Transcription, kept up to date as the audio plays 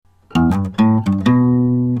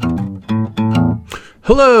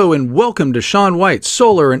Hello and welcome to Sean White's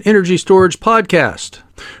Solar and Energy Storage Podcast.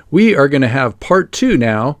 We are going to have part 2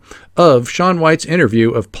 now of Sean White's interview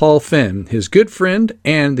of Paul Finn, his good friend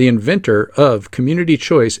and the inventor of Community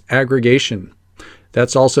Choice Aggregation.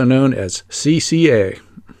 That's also known as CCA.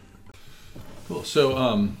 Cool.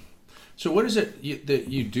 So what is it that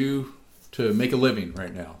you do to make a living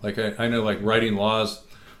right now? Like I know, like writing laws,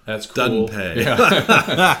 that's cool. Doesn't pay.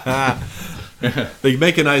 Yeah. They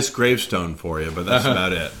make a nice gravestone for you, but that's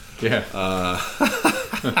about it. Yeah.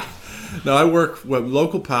 No, I work with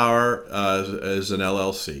Local Power as an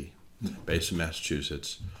LLC based in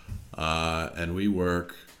Massachusetts, and we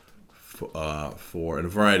work for in a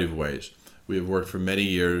variety of ways. We have worked for many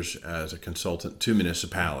years as a consultant to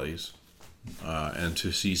municipalities and to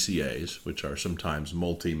CCAs, which are sometimes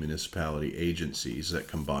multi-municipality agencies that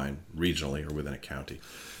combine regionally or within a county.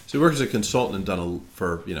 So we work as a consultant and done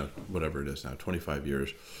for whatever it is now, 25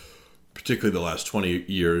 years, particularly the last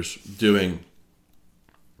 20 years, doing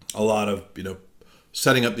a lot of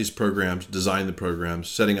setting up these programs, designing the programs,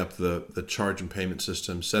 setting up the charge and payment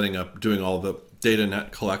system, doing all the data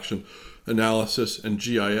net collection, analysis, and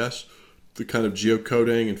GIS, the kind of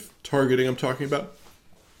geocoding and targeting I'm talking about,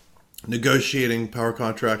 negotiating power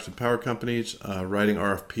contracts with power companies, writing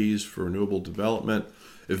RFPs for renewable development,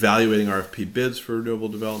 evaluating RFP bids for renewable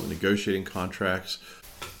development, negotiating contracts.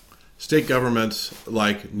 State governments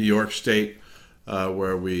like New York State,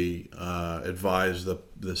 where we advise the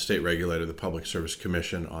state regulator, the Public Service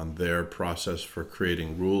Commission, on their process for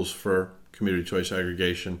creating rules for community choice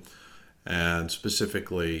aggregation, and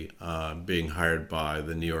specifically being hired by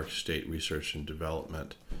the New York State Research and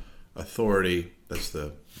Development Authority. That's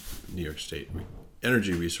the New York State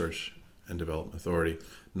Energy Research and Development Authority,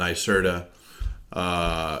 NYSERDA,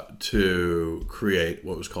 to create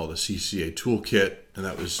what was called a CCA toolkit, and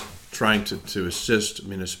that was trying to assist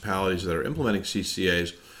municipalities that are implementing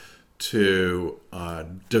CCAs to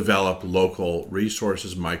develop local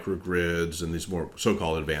resources, microgrids, and these more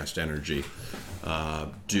so-called advanced energy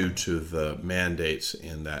due to the mandates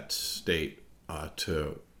in that state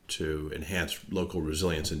to enhance local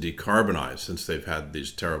resilience and decarbonize, since they've had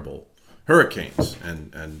these terrible hurricanes,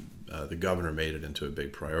 and the governor made it into a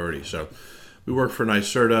big priority. So we work for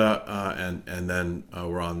NYSERDA, and then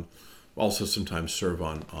we're also sometimes serve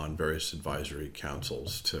on various advisory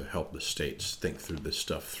councils to help the states think through this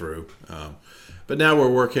stuff through. But now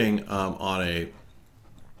we're working on a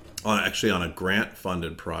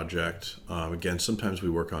grant-funded project. Again, sometimes we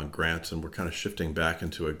work on grants, and we're kind of shifting back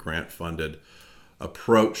into a grant-funded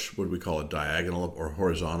approach, what we call a diagonal or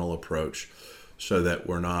horizontal approach, so that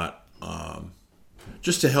we're not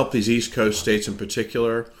just to help these East Coast states in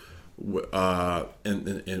particular,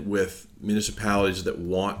 and with municipalities that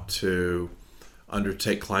want to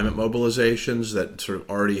undertake climate mobilizations that sort of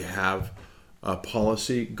already have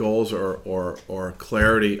policy goals or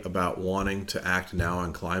clarity about wanting to act now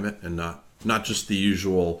on climate, and not just the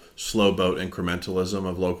usual slow boat incrementalism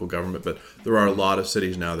of local government, but there are a lot of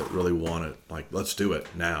cities now that really want it, like, let's do it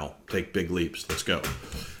now, take big leaps, let's go.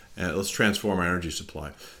 And let's transform our energy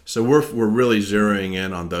supply. So we're really zeroing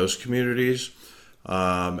in on those communities,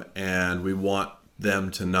 and we want them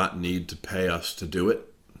to not need to pay us to do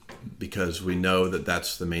it, because we know that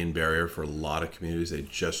that's the main barrier for a lot of communities. They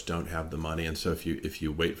just don't have the money, and so if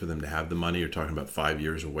you wait for them to have the money, you're talking about 5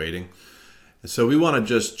 years of waiting. And so we want to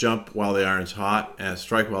just jump while the iron's hot and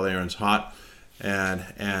strike while the iron's hot,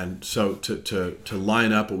 and so to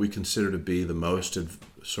line up what we consider to be the most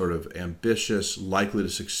sort of ambitious, likely to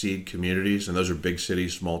succeed communities, and those are big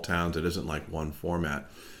cities, small towns. It isn't like one format.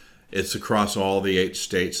 It's across all the 8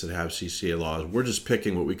 states that have CCA laws. We're just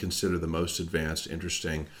picking what we consider the most advanced,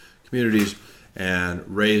 interesting communities, and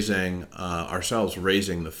raising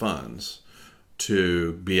the funds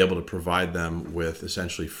to be able to provide them with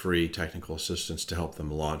essentially free technical assistance to help them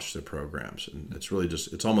launch their programs. And it's really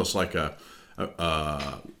it's almost like you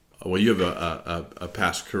have a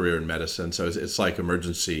past career in medicine, so it's like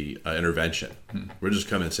emergency intervention. We're just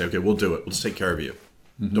coming and say, okay, we'll do it. Let's take care of you.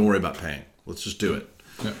 Don't worry about paying. Let's just do it.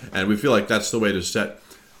 Yeah. And we feel like that's the way to set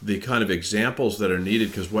the kind of examples that are needed,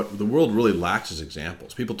 because what the world really lacks is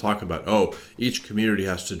examples. People talk about, each community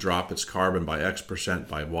has to drop its carbon by X percent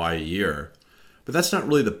by Y year. But that's not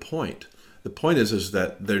really the point. The point is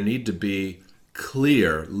that there need to be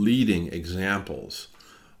clear leading examples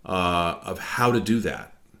of how to do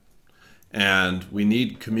that. And we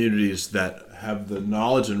need communities that have the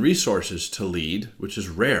knowledge and resources to lead, which is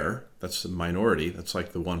rare. That's the minority. That's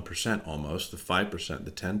like the 1% almost, the 5%,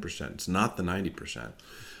 the 10%. It's not the 90%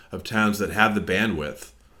 of towns that have the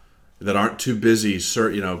bandwidth, that aren't too busy,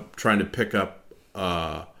 trying to pick up,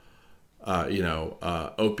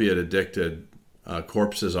 opiate-addicted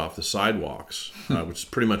corpses off the sidewalks, which is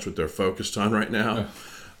pretty much what they're focused on right now.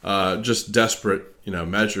 Just desperate,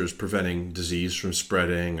 measures preventing disease from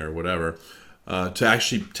spreading or whatever, to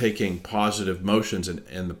actually taking positive motions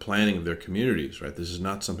in the planning of their communities, right? This is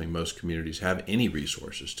not something most communities have any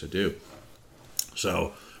resources to do.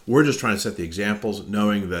 So we're just trying to set the examples,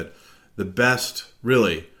 knowing that the best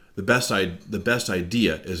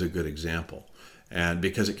idea is a good example, and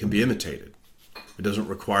because it can be imitated. It doesn't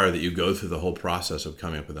require that you go through the whole process of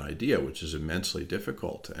coming up with an idea, which is immensely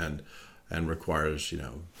difficult and requires,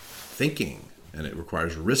 thinking, and it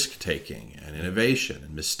requires risk taking and innovation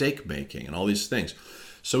and mistake making and all these things.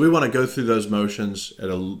 So we want to go through those motions at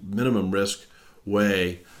a minimum risk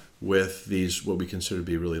way with these, what we consider to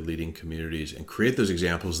be really leading communities, and create those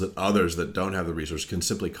examples that others that don't have the resource can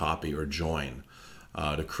simply copy or join,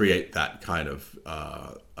 to create that kind of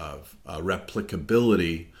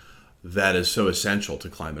replicability that is so essential to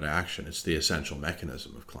climate action. It's the essential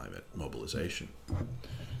mechanism of climate mobilization.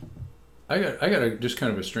 I got just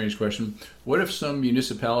kind of a strange question. What if some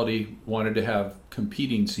municipality wanted to have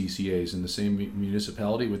competing CCAs in the same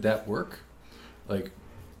municipality? Would that work?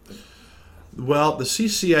 Well, the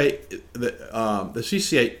CCA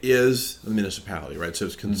is the municipality, right? So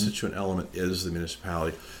its constituent element is the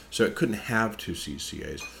municipality. So it couldn't have two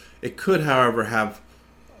CCAs. It could, however, have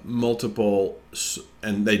multiple,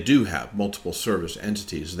 and they do have multiple service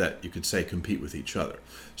entities that you could say compete with each other.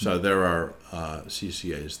 So there are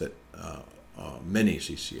CCAs that, many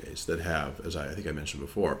CCAs that have, as I think I mentioned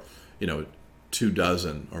before,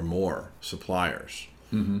 24 or more suppliers.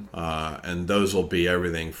 And those will be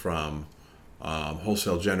everything from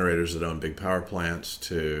wholesale generators that own big power plants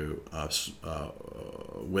to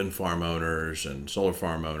wind farm owners and solar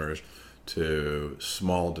farm owners, to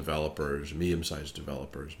small developers, medium-sized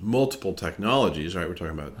developers, multiple technologies, right? We're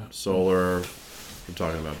talking about solar, we're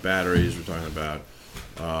talking about batteries, we're talking about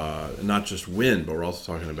not just wind, but we're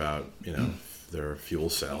also talking about, there are fuel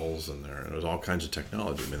cells, and there's all kinds of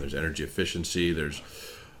technology. I mean, there's energy efficiency, there's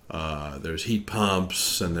heat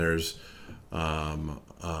pumps, and there's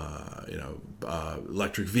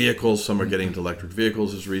electric vehicles. Some are getting into electric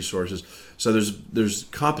vehicles as resources. So there's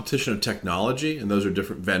competition of technology, and those are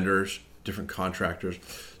different vendors, different contractors.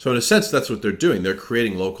 So in a sense, that's what they're doing. They're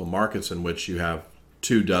creating local markets in which you have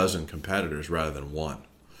 24 competitors rather than one.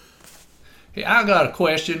 Hey, I got a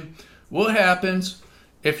question. What happens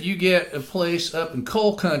if you get a place up in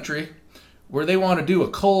coal country where they want to do a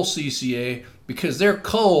coal CCA because they're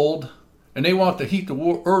cold and they want to heat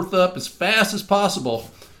the earth up as fast as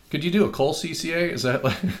possible? Could you do a coal CCA? Is that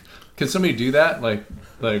can somebody do that? I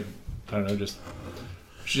don't know, just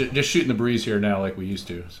shooting the breeze here now like we used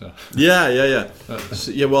to. So yeah.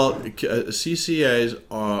 Well, CCAs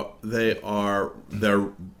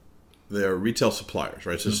they're retail suppliers,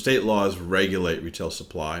 right? So state laws regulate retail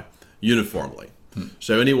supply uniformly.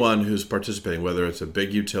 So anyone who's participating, whether it's a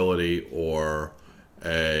big utility or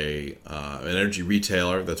an energy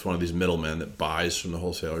retailer, that's one of these middlemen that buys from the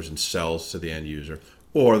wholesalers and sells to the end user,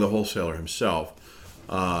 or the wholesaler himself,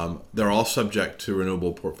 they're all subject to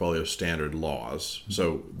Renewable Portfolio Standard laws.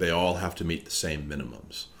 So they all have to meet the same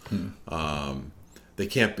minimums.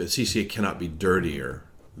 CCA cannot be dirtier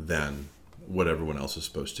than what everyone else is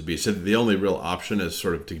supposed to be. So the only real option is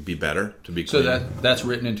sort of to be better, to be clean. So that's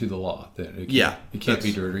written into the law. It can't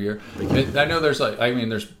be dirtier. I know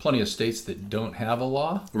there's plenty of states that don't have a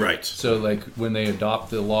law. Right. So when they adopt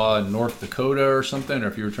the law in North Dakota or something, or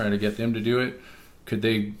if you were trying to get them to do it, could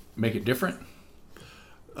they make it different?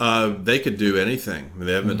 They could do anything. I mean,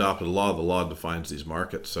 they haven't adopted a law. The law defines these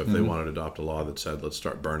markets. So if they wanted to adopt a law that said, let's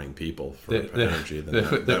start burning people for energy,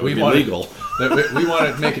 then that would be legal. We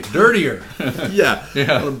want to make it dirtier. Yeah.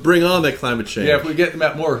 Bring on that climate change. Yeah, if we get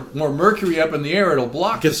more mercury up in the air, it'll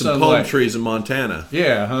block the sunlight. Get some palm trees in Montana.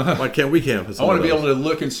 Yeah. Why can't we campus? I want to be able to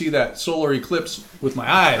look and see that solar eclipse with my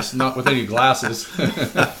eyes, not with any glasses.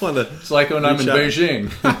 It's like when I'm in Beijing.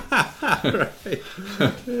 Right.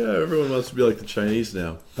 Yeah, everyone wants to be like the Chinese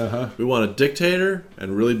now. We want a dictator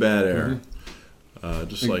and really bad air,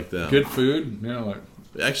 just like them. Good food,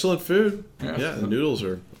 excellent food. Yeah, the noodles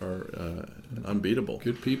are unbeatable.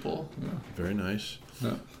 Good people. Yeah. Very nice.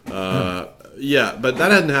 Yeah. But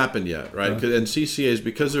that hadn't happened yet, right? And CCAs,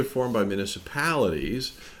 because they're formed by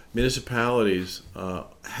municipalities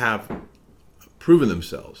have proven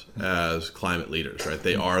themselves as climate leaders, right?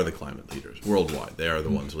 They are the climate leaders worldwide. They are the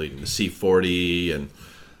ones leading the C40 and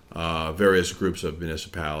various groups of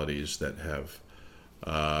municipalities that have,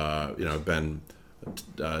 been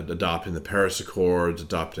adopting the Paris Accords,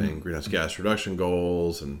 adopting greenhouse gas reduction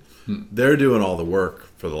goals, and they're doing all the work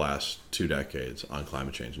for the last 2 decades on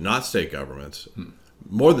climate change. Not state governments,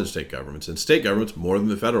 more than state governments, and state governments more than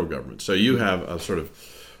the federal government. So you have a sort of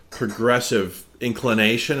progressive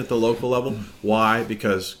inclination at the local level. Why?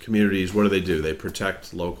 Because communities, what do? They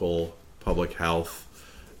protect local public health.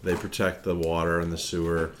 They protect the water and the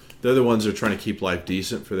sewer. They're the ones that are trying to keep life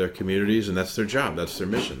decent for their communities, and that's their job. That's their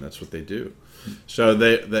mission. That's what they do. So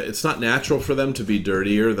it's not natural for them to be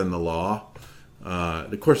dirtier than the law.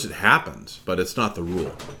 Of course, it happens, but it's not the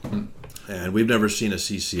rule. And we've never seen a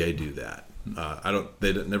CCA do that.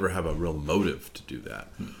 They never have a real motive to do that.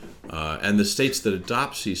 And the states that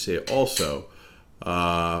adopt CCA also,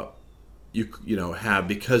 have,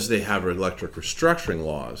 because they have electric restructuring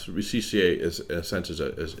laws. CCA is, in a sense,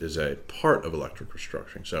 is a part of electric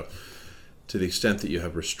restructuring. So, to the extent that you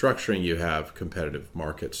have restructuring, you have competitive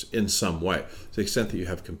markets in some way. To the extent that you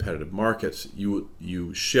have competitive markets,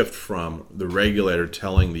 you shift from the regulator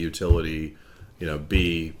telling the utility,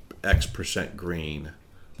 be X% green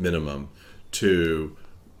minimum, to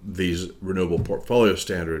these renewable portfolio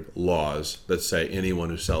standard laws that say anyone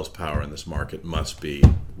who sells power in this market must be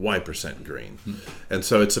Y% green. And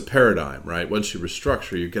so it's a paradigm, right? Once you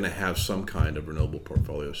restructure, you're going to have some kind of renewable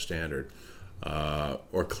portfolio standard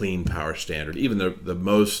or clean power standard. Even the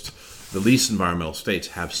least environmental states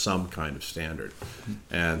have some kind of standard.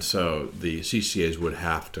 And so the CCAs would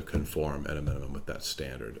have to conform at a minimum with that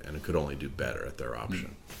standard, and it could only do better at their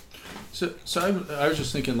option. So I was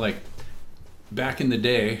just thinking, like, back in the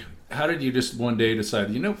day, how did you just one day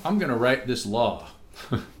decide, I'm going to write this law?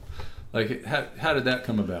 Like, how did that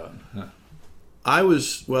come about? I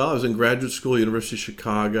was in graduate school, University of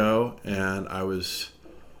Chicago, and I was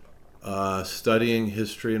studying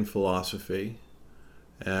history and philosophy,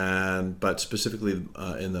 but specifically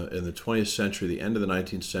in the 20th century, the end of the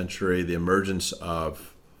 19th century, the emergence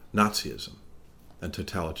of Nazism and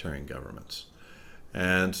totalitarian governments.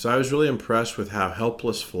 And so I was really impressed with how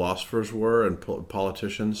helpless philosophers were and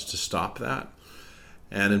politicians to stop that.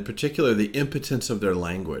 And in particular, the impotence of their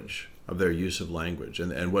language, of their use of language.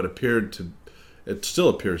 And what it still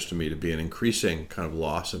appears to me to be an increasing kind of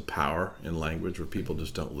loss of power in language, where people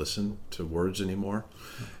just don't listen to words anymore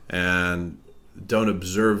and don't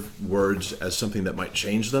observe words as something that might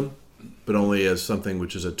change them, but only as something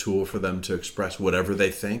which is a tool for them to express whatever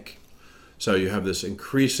they think. So you have this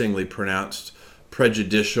increasingly pronounced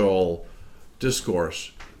prejudicial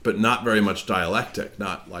discourse, but not very much dialectic,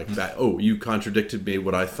 not like that, you contradicted me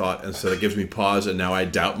what I thought, and so that gives me pause, and now I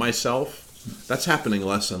doubt myself. That's happening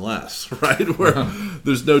less and less, right? Where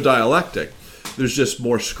there's no dialectic. There's just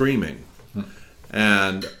more screaming.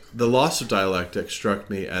 And the loss of dialectic struck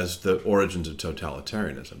me as the origins of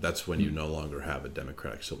totalitarianism. That's when you no longer have a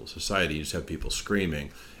democratic civil society. You just have people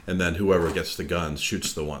screaming, and then whoever gets the guns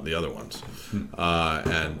shoots the other ones,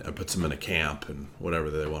 and puts them in a camp and whatever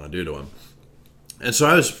they want to do to them. And so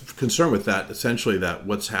I was concerned with that, essentially, that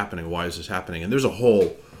what's happening, why is this happening? And there's a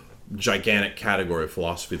whole gigantic category of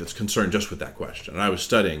philosophy that's concerned just with that question. And I was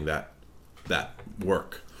studying that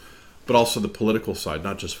work, but also the political side,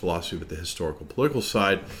 not just philosophy, but the historical political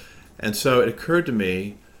side. And so it occurred to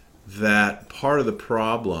me that part of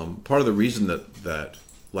the reason that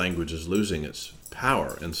language is losing its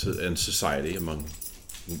power in society among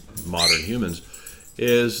modern humans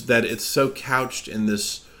is that it's so couched in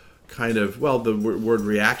this kind of, the word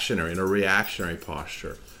reactionary, in a reactionary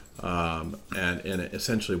posture, and in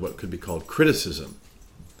essentially what could be called criticism,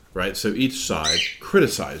 right? So each side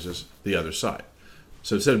criticizes the other side.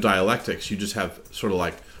 So instead of dialectics, you just have sort of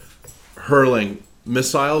like hurling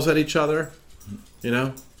missiles at each other,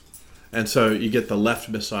 And so you get the left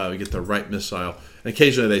missile, you get the right missile, and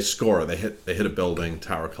occasionally they score. They hit a building,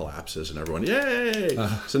 tower collapses, and everyone, yay!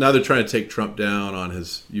 So now they're trying to take Trump down on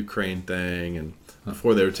his Ukraine thing, and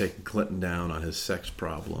before they were taking Clinton down on his sex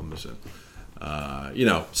problems, and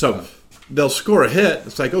so they'll score a hit.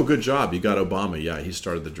 It's like, oh, good job, you got Obama. Yeah, he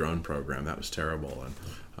started the drone program. That was terrible.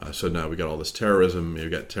 And so now we got all this terrorism. You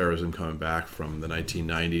got terrorism coming back from the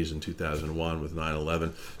 1990s and 2001 with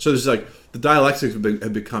 9/11. So there's like the dialectics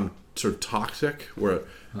have become sort of toxic, where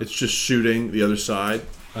it's just shooting the other side.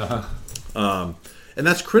 And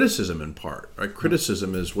that's criticism in part, right?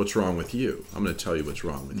 Criticism is what's wrong with you. I'm going to tell you what's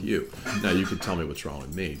wrong with you. Now you can tell me what's wrong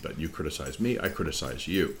with me, but you criticize me, I criticize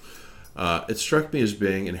you. It struck me as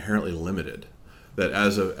being inherently limited. That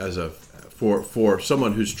for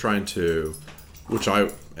someone who's trying to, which I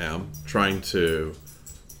am, trying to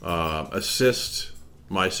assist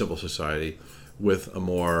my civil society with a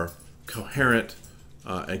more coherent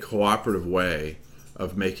and cooperative way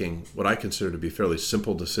of making what I consider to be fairly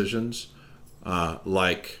simple decisions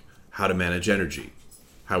like how to manage energy,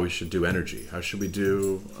 how we should do energy, how should we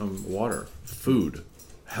do water, food,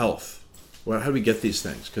 health. Well, how do we get these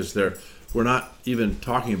things? Because we're not even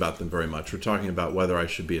talking about them very much. We're talking about whether I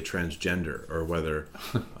should be a transgender or whether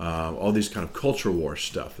all these kind of culture war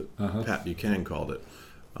stuff that Pat Buchanan called it,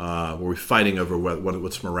 where we're fighting over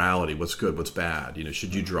what's morality, what's good, what's bad.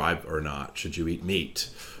 Should you drive or not? Should you eat meat?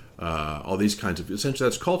 All these kinds of, essentially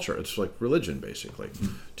that's culture. It's like religion, basically.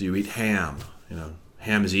 Do you eat ham?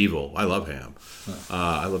 Ham is evil. I love ham.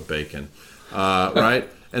 I love bacon, right?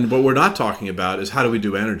 And what we're not talking about is how do we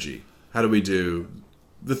do energy? How do we do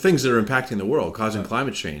the things that are impacting the world, causing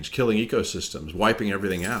climate change, killing ecosystems, wiping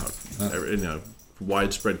everything out,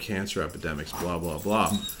 widespread cancer epidemics, blah, blah,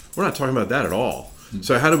 blah. We're not talking about that at all.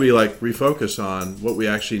 So how do we refocus on what we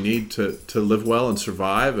actually need to live well and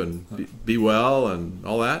survive and be well and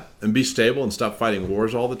all that, and be stable and stop fighting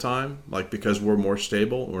wars all the time, because we're more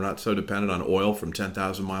stable, we're not so dependent on oil from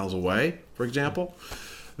 10,000 miles away, for example,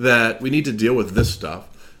 that we need to deal with this stuff,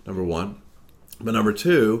 number one. But number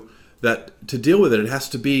two, that to deal with it has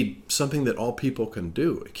to be something that all people can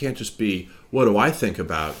do. It can't just be, what do I think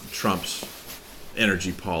about Trump's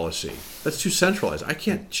energy policy? That's too centralized. I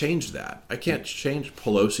can't change that. I can't change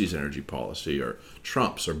Pelosi's energy policy or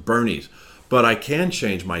Trump's or Bernie's, but I can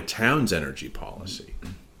change my town's energy policy.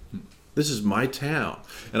 This is my town.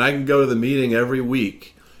 And I can go to the meeting every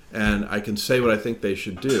week and I can say what I think they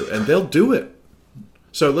should do, and they'll do it.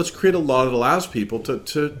 So let's create a law that allows people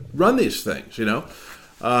to run these things,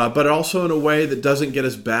 but also in a way that doesn't get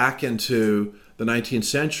us back into the 19th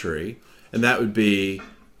century, and that would be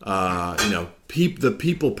the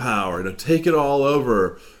people power, to take it all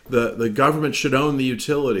over. The government should own the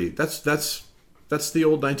utility. That's the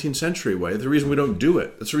old 19th century way. The reason we don't do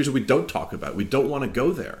it. That's the reason we don't talk about it. We don't want to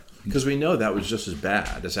go there because we know that was just as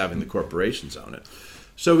bad as having the corporations own it.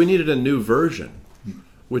 So we needed a new version,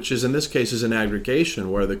 which is in this case is an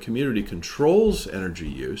aggregation where the community controls energy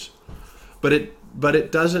use, but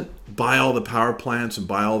it doesn't buy all the power plants and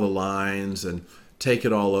buy all the lines and take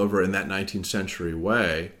it all over in that 19th century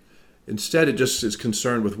way. Instead, it just is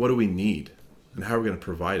concerned with what do we need and how we're going to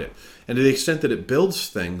provide it. And to the extent that it builds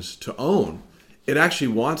things to own, it actually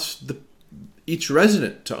wants each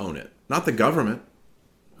resident to own it, not the government.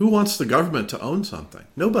 Who wants the government to own something?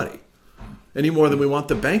 Nobody. Any more than we want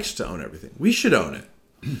the banks to own everything. We should own it.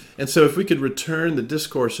 And so if we could return the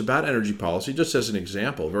discourse about energy policy, just as an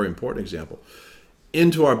example, a very important example,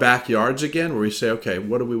 into our backyards again, where we say, okay,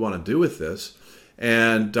 what do we want to do with this?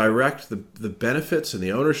 And direct the benefits and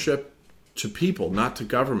the ownership to people, not to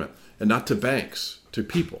government, and not to banks, to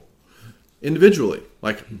people. Individually,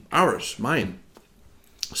 like ours, mine.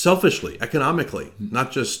 Selfishly, economically,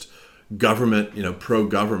 not just government,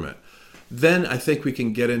 pro-government. Then I think we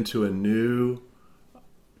can get into a new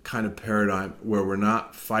kind of paradigm where we're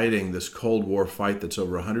not fighting this Cold War fight that's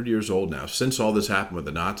over 100 years old now, since all this happened with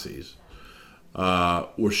the Nazis.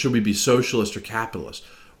 Or should we be socialist or capitalist?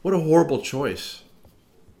 What a horrible choice.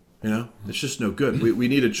 It's just no good. We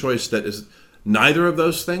need a choice that is neither of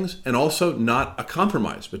those things and also not a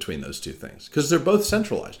compromise between those two things, because they're both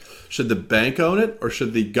centralized. Should the bank own it or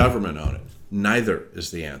should the government own it? Neither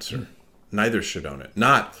is the answer. Neither should own it.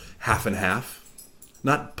 Not half and half.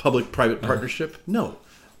 Not public-private partnership. No.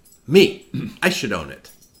 Me. I should own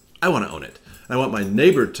it. I want to own it. I want my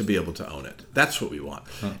neighbor to be able to own it. That's what we want.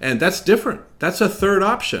 And that's different. That's a third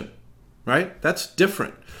option, right? That's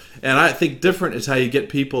different. And I think different is how you get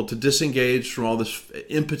people to disengage from all this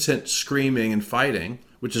impotent screaming and fighting,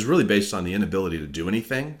 which is really based on the inability to do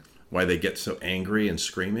anything. Why they get so angry and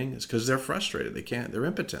screaming is because they're frustrated. They're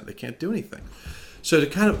impotent. They can't do anything. So to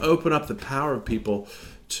kind of open up the power of people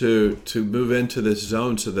to move into this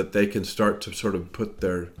zone so that they can start to sort of put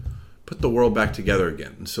the world back together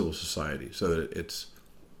again in civil society, so that it's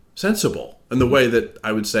sensible in the way that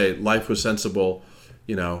I would say life was sensible,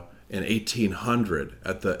 in 1800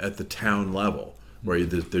 at the town level, where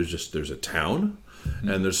there's a town,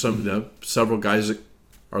 and there's several guys that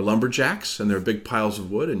are lumberjacks, and there are big piles of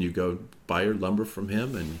wood, and you go buy your lumber from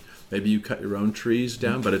him, and maybe you cut your own trees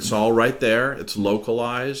down, but it's all right there. It's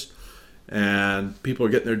localized, and people are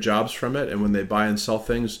getting their jobs from it. And when they buy and sell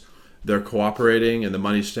things, they're cooperating, and the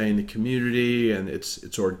money's staying in the community, and it's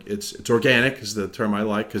organic is the term I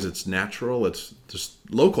like, because it's natural. It's just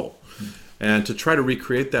local. And to try to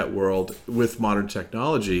recreate that world with modern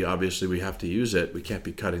technology, obviously we have to use it. We can't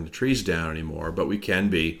be cutting the trees down anymore, but we can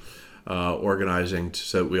be organizing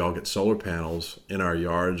so that we all get solar panels in our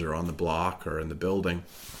yards or on the block or in the building,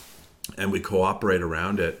 and we cooperate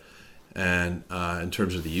around it. And in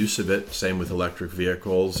terms of the use of it, same with electric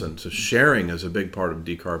vehicles. And so sharing is a big part of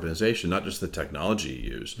decarbonization, not just the technology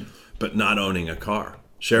you use, but not owning a car.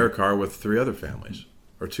 Share a car with 3 other families,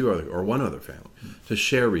 or 2 other, or 1 other family, to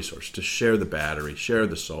share resources, to share the battery, share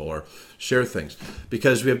the solar, share things,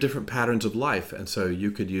 because we have different patterns of life. And so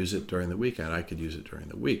you could use it during the weekend. I could use it during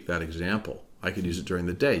the week. That example. I could use it during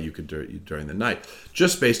the day. You could do it during the night,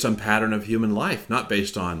 just based on pattern of human life, not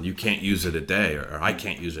based on you can't use it at day or I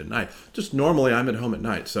can't use it at night. Just normally I'm at home at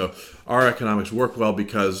night. So our economics work well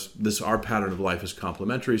because our pattern of life is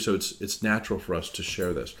complementary. So it's natural for us to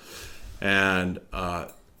share this. And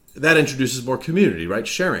that introduces more community, right?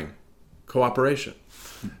 Sharing, cooperation,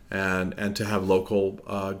 and to have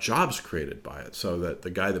local jobs created by it, so that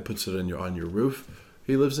the guy that puts it on your roof,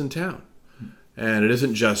 he lives in town, and it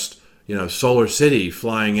isn't just Solar City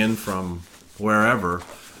flying in from wherever,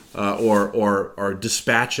 or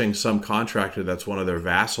dispatching some contractor that's one of their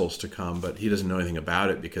vassals to come, but he doesn't know anything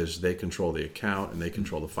about it because they control the account and they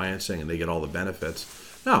control the financing and they get all the benefits.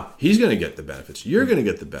 No, he's going to get the benefits. You're going to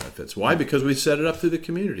get the benefits. Why? Because we set it up through the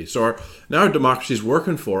community. So now our democracy is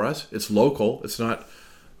working for us. It's local. It's not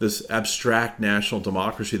this abstract national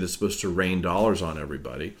democracy that's supposed to rain dollars on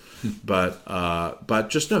everybody, but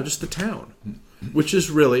just the town, which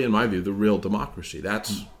is really, in my view, the real democracy.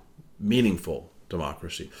 That's meaningful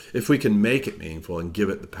democracy, if we can make it meaningful and give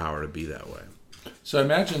it the power to be that way. So I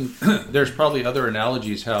imagine there's probably other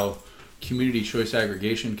analogies how community choice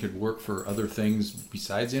aggregation could work for other things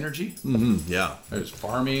besides energy. Yeah. There's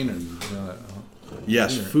farming and...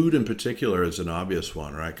 yes, food in particular is an obvious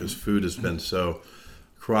one, right? Because food has been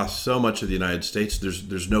across so much of the United States,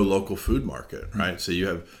 there's no local food market, right? So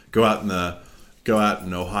you go out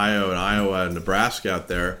in Ohio and Iowa and Nebraska out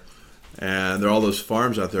there, and there are all those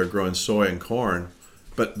farms out there growing soy and corn.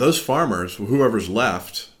 But those farmers, whoever's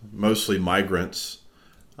left, mostly migrants,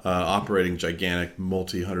 operating gigantic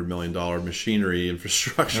multi-$100-million machinery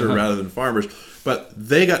infrastructure rather than farmers, but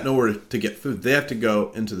they got nowhere to get food. They have to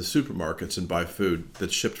go into the supermarkets and buy food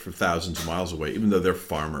that's shipped from thousands of miles away, even though they're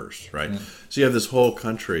farmers, right? So you have this whole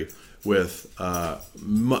country with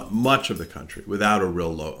much of the country without a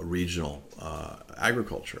real regional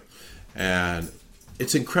agriculture. And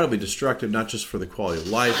it's incredibly destructive, not just for the quality of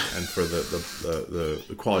life and for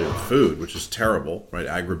the quality of food, which is terrible, right?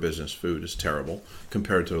 Agribusiness food is terrible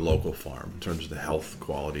compared to a local farm in terms of the health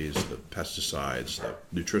qualities, the pesticides, the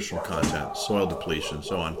nutritional content, soil depletion,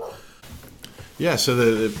 so on. Yeah, so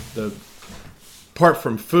the apart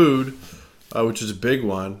from food, which is a big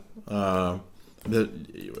one, where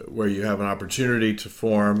you have an opportunity to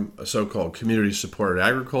form a so-called community-supported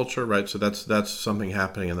agriculture, right? So that's something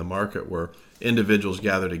happening in the market where individuals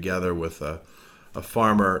gather together with a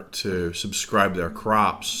farmer to subscribe their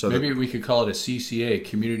crops. So maybe we could call it a CCA,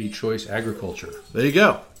 Community Choice Agriculture. There you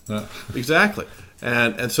go. Exactly.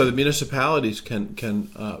 And so the municipalities can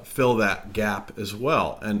fill that gap as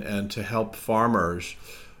well, and to help farmers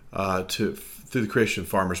through the creation of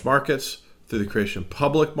farmers markets, through the creation of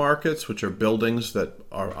public markets, which are buildings that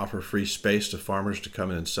offer free space to farmers to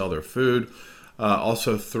come in and sell their food.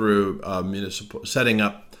 Also through setting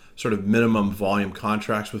up sort of minimum volume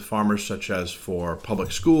contracts with farmers, such as for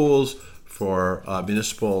public schools, for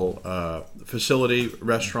municipal facility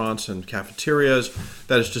restaurants and cafeterias.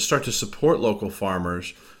 That is to start to support local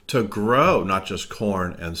farmers to grow not just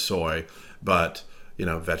corn and soy, but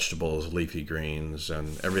vegetables, leafy greens,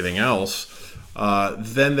 and everything else.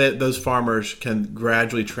 Then those farmers can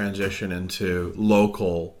gradually transition into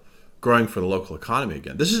growing for the local economy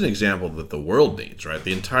again. This is an example that the world needs, right?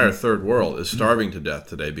 The entire third world is starving to death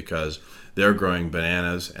today because they're growing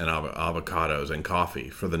bananas and avocados and coffee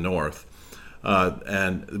for the north,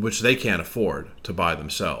 and which they can't afford to buy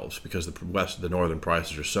themselves because the northern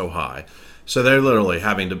prices are so high. So they're literally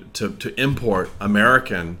having to import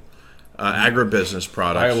American agribusiness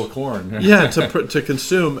products, Iowa corn, to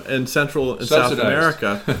consume in Central and South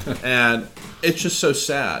America, and it's just so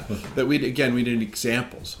sad that we need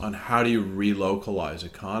examples on how do you relocalize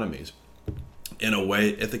economies in a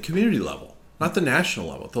way at the community level, not the national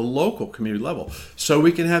level, the local community level, so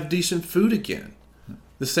we can have decent food again.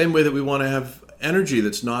 The same way that we want to have energy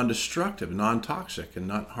that's non-destructive, non-toxic, and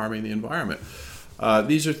not harming the environment.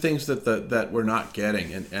 These are things that we're not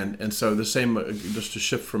getting, and so the same. Just to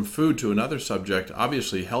shift from food to another subject,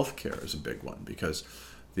 obviously healthcare is a big one because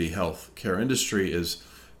the healthcare industry is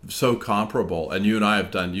so comparable. And you and I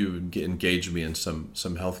you engaged me in some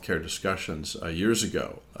healthcare discussions years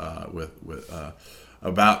ago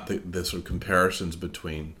about the sort of comparisons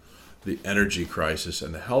between the energy crisis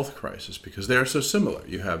and the health crisis because they are so similar.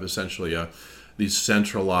 You have essentially these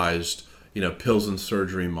centralized pills and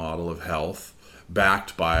surgery model of health,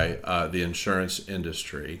 backed by the insurance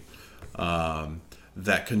industry,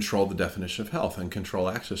 that control the definition of health and control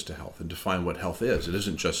access to health and define what health is. It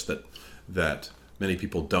isn't just that many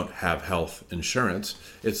people don't have health insurance.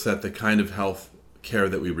 It's that the kind of health care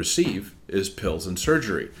that we receive is pills and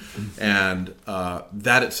surgery, and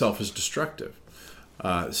that itself is destructive.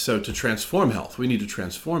 So to transform health, we need to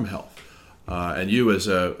transform health. And you, as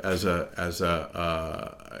an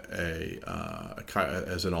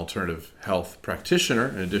alternative health practitioner,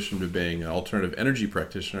 in addition to being an alternative energy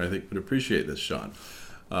practitioner, I think would appreciate this, Sean.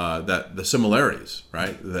 That the similarities,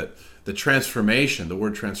 right? That the transformation, the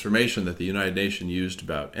word transformation that the United Nations used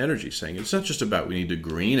about energy, saying it's not just about we need to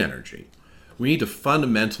green energy. We need to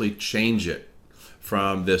fundamentally change it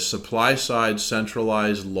from this supply side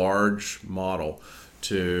centralized large model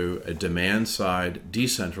to a demand side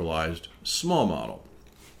decentralized small model.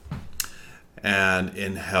 And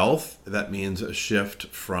in health, that means a shift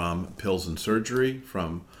from pills and surgery,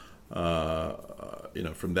 from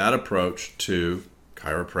that approach to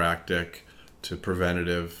chiropractic, to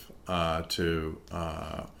preventative, to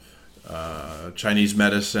Chinese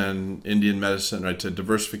medicine, Indian medicine, right, to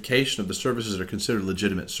diversification of the services that are considered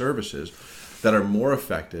legitimate services that are more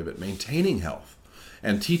effective at maintaining health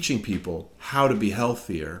and teaching people how to be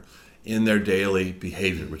healthier in their daily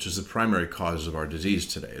behavior, which is the primary cause of our disease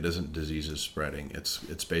today. It isn't diseases spreading.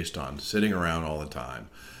 It's based on sitting around all the time.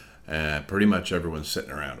 And pretty much everyone's sitting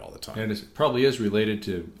around all the time. And it probably is related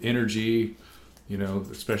to energy,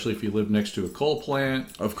 especially if you live next to a coal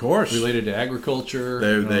plant. Of course. Related to agriculture.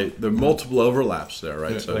 There are multiple overlaps there,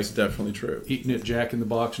 right? Yeah, So like it's definitely true. Eating at Jack in the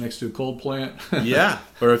Box next to a coal plant. Yeah.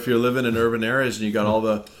 Or if you're living in urban areas and you got all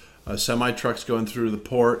the semi-trucks going through the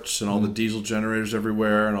ports and all the diesel generators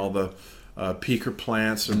everywhere and all the peaker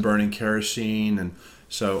plants and burning kerosene. And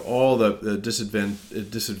so all the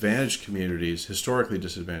disadvantaged communities, historically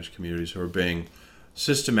disadvantaged communities, who are being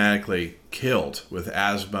systematically killed with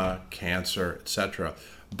asthma, cancer, etc.,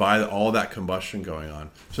 by all that combustion going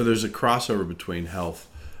on. So there's a crossover between health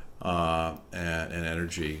and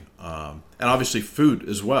energy. And obviously food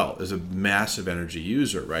as well is a massive energy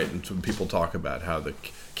user, right? And when people talk about how the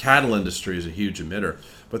cattle industry is a huge emitter,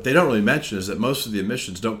 what they don't really mention is that most of the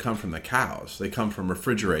emissions don't come from the cows. They come from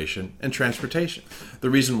refrigeration and transportation. The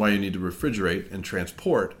reason why you need to refrigerate and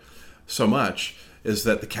transport so much is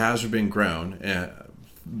that the cows are being grown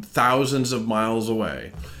thousands of miles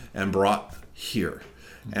away and brought here.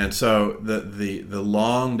 And so the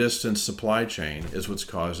long distance supply chain is what's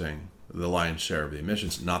causing the lion's share of the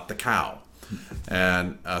emissions, not the cow.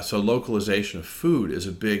 And so localization of food is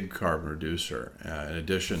a big carbon reducer, in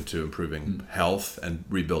addition to improving health and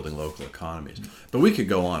rebuilding local economies. But we could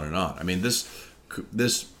go on and on. I mean,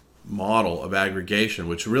 this model of aggregation,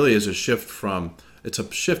 which really is a shift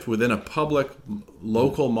within a public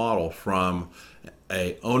local model from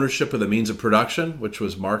a ownership of the means of production, which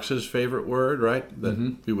was Marx's favorite word, right?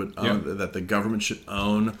 That we would own, that the government should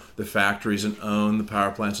own the factories and own the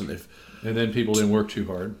power plants, and then people didn't work too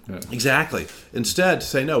hard. Yeah. Exactly. Instead, to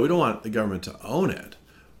say no, we don't want the government to own it.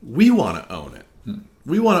 We want to own it.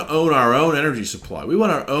 We want to own our own energy supply. We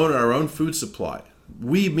want to own our own food supply.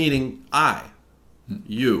 We meaning I.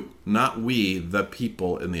 You, not we, the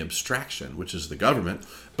people in the abstraction, which is the government,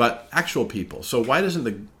 but actual people. So why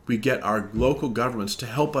doesn't we get our local governments to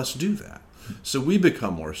help us do that? So we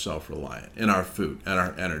become more self-reliant in our food, and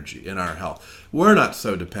our energy, in our health. We're not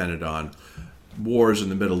so dependent on wars in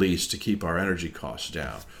the Middle East to keep our energy costs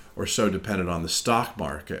down, or so dependent on the stock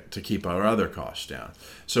market to keep our other costs down.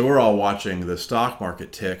 So we're all watching the stock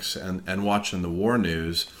market ticks and watching the war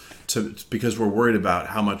news because we're worried about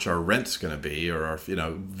how much our rent's going to be, or our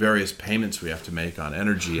various payments we have to make on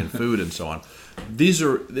energy and food and so on.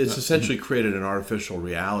 It's essentially created an artificial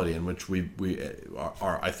reality in which we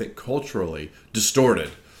are, I think, culturally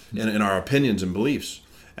distorted in our opinions and beliefs.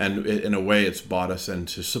 And in a way, it's bought us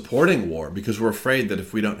into supporting war because we're afraid that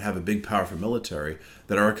if we don't have a big, powerful military,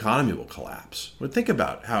 that our economy will collapse. But think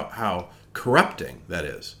about how corrupting that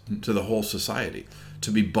is to the whole society, to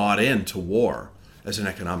be bought into war as an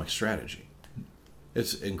economic strategy.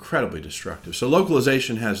 It's incredibly destructive. So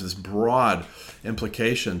localization has this broad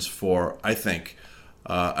implications for, I think,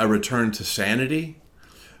 a return to sanity,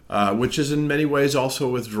 which is in many ways also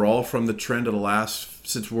a withdrawal from the trend of the last,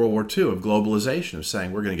 since World War II, of globalization, of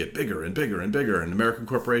saying we're going to get bigger and bigger and bigger, and American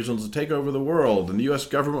corporations will take over the world, and the U.S.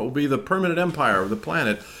 government will be the permanent empire of the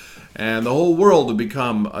planet, and the whole world will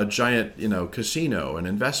become a giant, casino and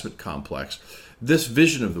investment complex. This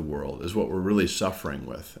vision of the world is what we're really suffering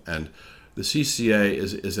with, and the CCA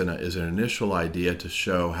is an initial idea to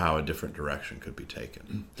show how a different direction could be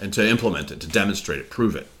taken, and to implement it, to demonstrate it,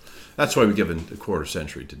 prove it. That's why we've given a quarter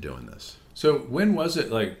century to doing this. So when was it,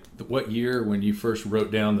 like, what year when you first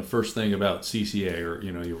wrote down the first thing about CCA, or,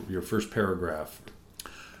 your first paragraph?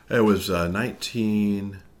 It was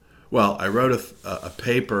 19. Well, I wrote a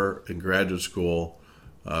paper in graduate school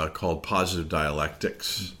called Positive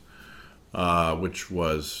Dialectics, which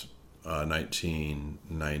was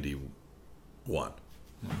 1991.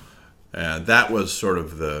 And that was sort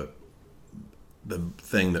of the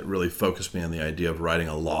thing that really focused me on the idea of writing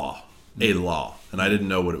a law. And I didn't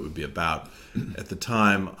know what it would be about. At the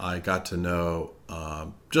time, I got to know,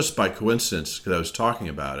 just by coincidence, because I was talking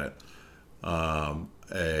about it,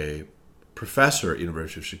 a professor at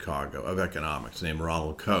University of Chicago of economics named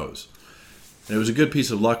Ronald Coase. And it was a good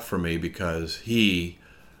piece of luck for me because he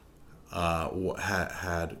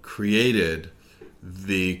had created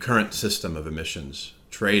the current system of emissions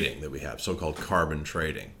trading that we have, so-called carbon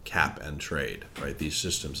trading, cap and trade, right? These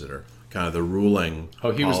systems that are kind of the ruling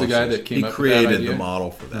Oh, he was policies. the guy that came he up with that idea? He created the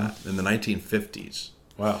model for that in the 1950s.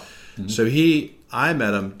 Wow. So I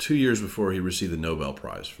met him 2 years before he received the Nobel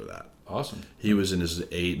Prize for that. Awesome. He was in his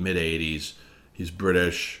mid-80s. He's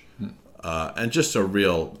British, and just a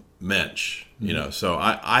real mensch, So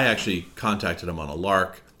I actually contacted him on a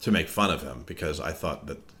lark to make fun of him because I thought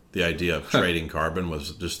that the idea of trading carbon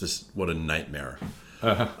was just what a nightmare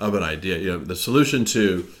of an idea. The solution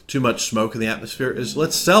to too much smoke in the atmosphere is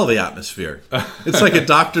let's sell the atmosphere. It's like a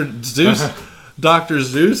Dr.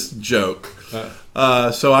 Zeus joke.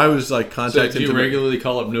 So I was like contacting. So do you regularly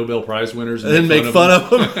call up Nobel Prize winners and make fun of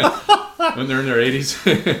them when they're in their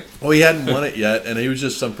 80s? Well, he hadn't won it yet, and he was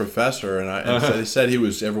just some professor. And so they said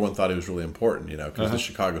everyone thought he was really important, because the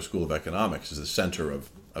Chicago School of Economics is the center of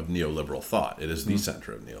neoliberal thought. It is the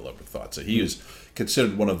center of neoliberal thought. So he was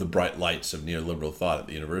considered one of the bright lights of neoliberal thought at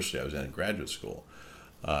the university I was in graduate school.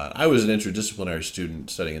 I was an interdisciplinary student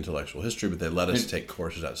studying intellectual history, but they let us take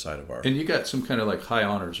courses outside of our. And you got some kind of like high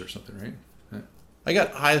honors or something, right? I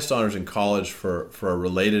got highest honors in college for a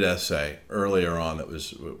related essay earlier on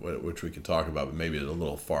which we could talk about, but maybe it's a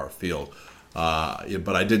little far afield.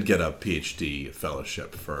 But I did get a PhD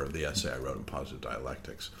fellowship for the essay I wrote in Positive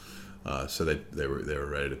Dialectics. So they were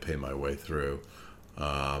ready to pay my way through.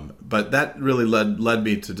 But that really led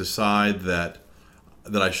me to decide that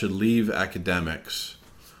I should leave academics,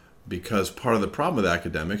 because part of the problem with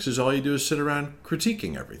academics is all you do is sit around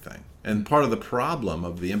critiquing everything. And part of the problem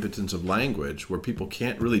of the impotence of language, where people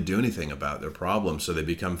can't really do anything about their problems, so they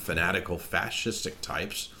become fanatical, fascistic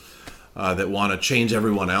types that want to change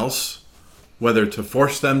everyone else, whether to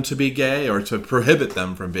force them to be gay or to prohibit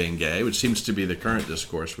them from being gay, which seems to be the current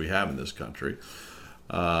discourse we have in this country,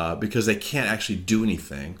 because they can't actually do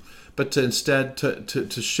anything, but to instead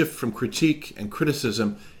to shift from critique and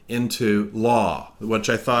criticism into law, which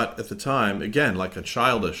I thought at the time, again, like a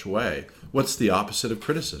childish way, what's the opposite of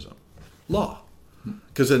criticism? Law.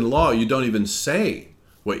 Because in law, you don't even say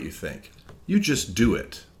what you think. You just do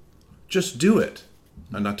it. Just do it.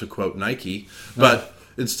 And not to quote Nike, but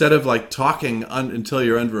instead of like talking until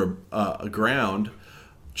you're under a ground,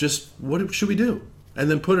 just what should we do? And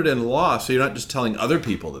then put it in law, so you're not just telling other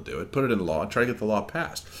people to do it. Put it in law and try to get the law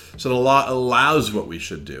passed. So the law allows what we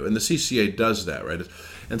should do. And the CCA does that, right?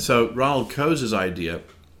 And so Ronald Coase's idea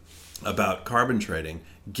about carbon trading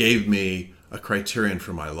gave me a criterion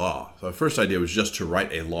for my law. So the first idea was just to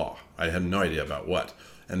write a law. I had no idea about what.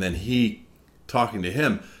 And then talking to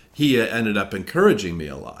him, he ended up encouraging me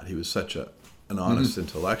a lot. He was such an honest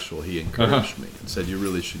intellectual. He encouraged me and said, you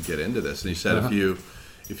really should get into this. And he said,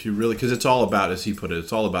 if you really, because it's all about, as he put it,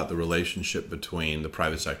 it's all about the relationship between the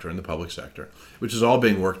private sector and the public sector, which is all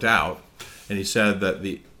being worked out. And he said that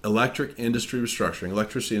the electricity industry is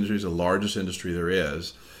the largest industry there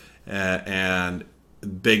is, and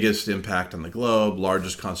biggest impact on the globe,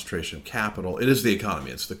 largest concentration of capital. It is the economy.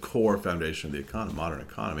 It's the core foundation of the modern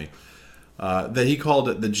economy. That he called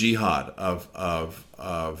it the jihad of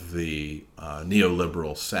the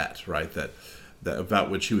neoliberal set, right? That about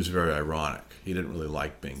which he was very ironic. He didn't really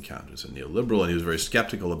like being counted as a neoliberal, and he was very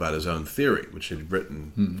skeptical about his own theory, which he had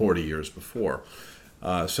written 40 years before.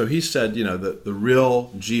 So he said, the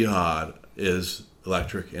real jihad is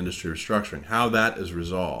electric industry restructuring. How that is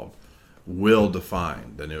resolved will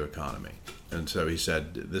define the new economy. And so he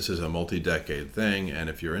said, this is a multi-decade thing,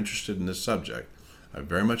 and if you're interested in this subject, I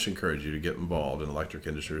very much encourage you to get involved in electric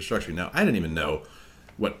industry restructuring. Now, I didn't even know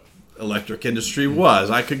what electric industry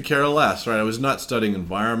was. I could care less, right? I was not studying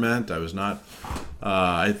environment. I was not,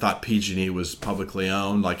 I thought PG&E was publicly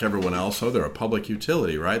owned like everyone else. Oh, they're a public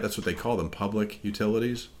utility, right? That's what they call them, public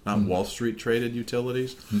utilities, not Wall Street traded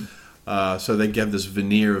utilities. So they give this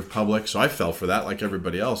veneer of public. So I fell for that like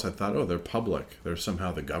everybody else. I thought, oh, they're public. They're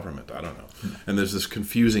somehow the government. I don't know. And there's this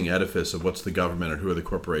confusing edifice of what's the government and who are the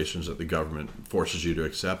corporations that the government forces you to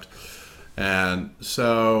accept. And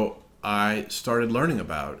so I started learning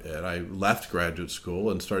about it. I left graduate school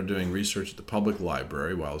and started doing research at the public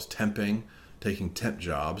library while I was temping, taking temp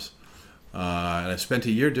jobs. And I spent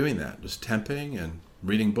a year doing that, just temping and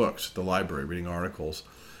reading books at the library, reading articles,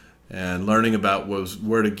 and learning about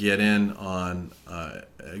where to get in on. I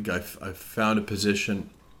found a position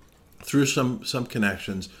through some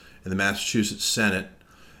connections in the Massachusetts Senate,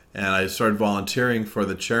 and I started volunteering for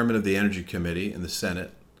the chairman of the Energy Committee in the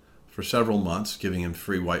Senate for several months, giving him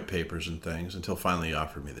free white papers and things, until finally he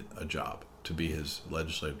offered me a job to be his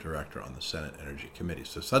legislative director on the Senate Energy Committee.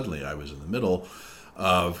 So suddenly I was in the middle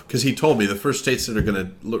of, because he told me the first states that are going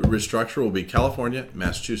to restructure will be California,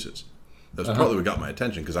 Massachusetts. That's partly what got my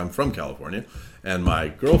attention, because I'm from California, and my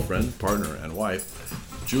girlfriend, partner, and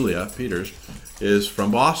wife, Julia Peters, is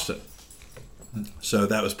from Boston. So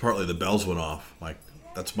that was partly the bells went off. Like,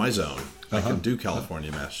 that's my zone. I can do California,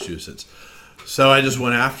 Massachusetts. So I just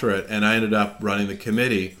went after it, and I ended up running the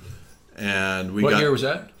committee. And What year was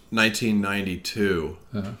that? 1992.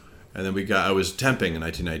 And then I was temping in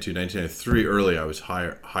 1992. 1993, early, I was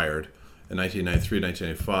hired. In 1993,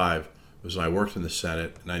 1995 was when I worked in the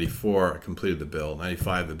Senate. In 94, I completed the bill. In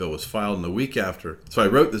 95, the bill was filed. And the week after, so I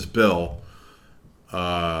wrote this bill,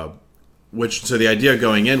 so the idea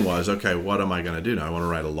going in was, okay, what am I going to do now? I want to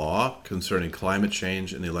write a law concerning climate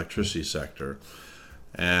change in the electricity sector.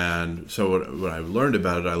 And so when I learned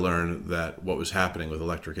about it, I learned that what was happening with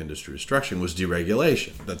electric industry restructuring was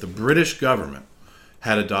deregulation, that the British government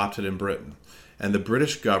had adopted in Britain. And the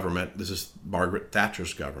British government, this is Margaret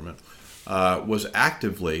Thatcher's government, was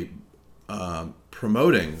actively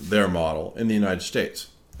promoting their model in the United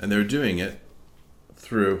States. And they're doing it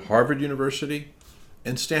through Harvard University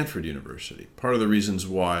and Stanford University. Part of the reasons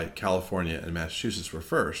why California and Massachusetts were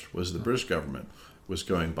first was the British government was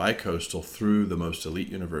going bi-coastal through the most elite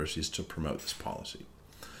universities to promote this policy.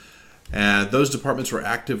 And those departments were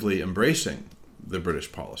actively embracing the British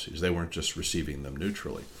policies. They weren't just receiving them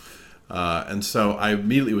neutrally. And so I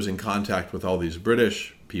immediately was in contact with all these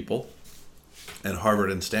British people and Harvard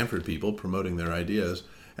and Stanford people promoting their ideas,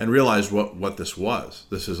 and realized what this was.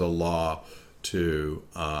 This is a law to,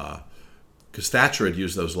 because Thatcher had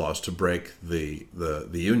used those laws to break the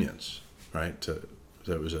unions, right? So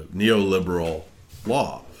it was a neoliberal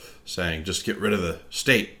law saying just get rid of the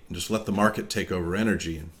state and just let the market take over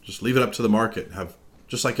energy and just leave it up to the market. Have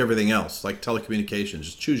just like everything else, like telecommunications,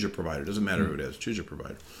 just choose your provider. Doesn't matter who it is, choose your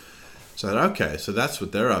provider. So I thought, okay, so that's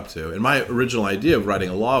what they're up to. And my original idea of writing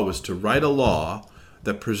a law was to write a law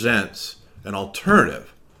that presents an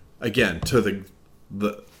alternative, again, to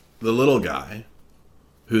the little guy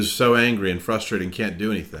who's so angry and frustrated and can't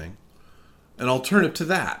do anything, an alternative to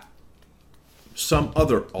that, some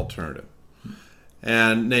other alternative.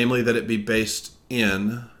 And namely that it be based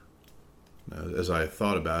in, as I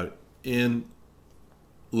thought about it, in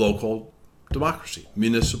local democracy,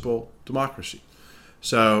 municipal democracy.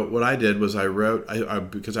 So what I did was I wrote,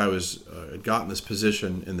 because I was had gotten this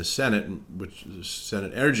position in the Senate, which is the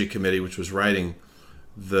Senate Energy Committee, which was writing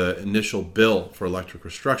the initial bill for electric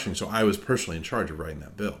restructuring. So I was personally in charge of writing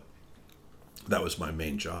that bill. That was my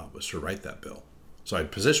main job, was to write that bill. So I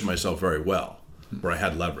positioned myself very well, where I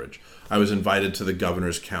had leverage. I was invited to the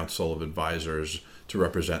Governor's Council of Advisors to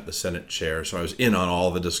represent the Senate chair. So I was in on all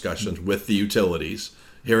the discussions with the utilities,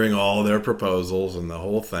 hearing all their proposals and the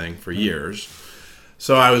whole thing for years.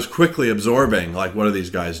 So I was quickly absorbing, like, what are these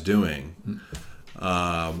guys doing?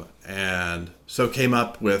 And so came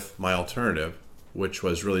up with my alternative, which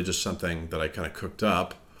was really just something that I kind of cooked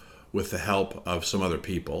up with the help of some other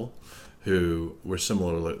people who were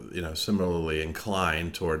similarly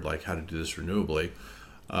inclined toward like how to do this renewably,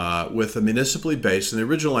 with a municipally based. And the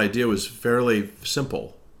original idea was fairly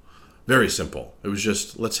simple, very simple. It was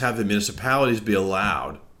just, let's have the municipalities be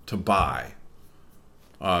allowed to buy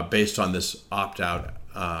based on this opt-out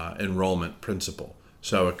enrollment principle.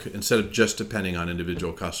 So instead of just depending on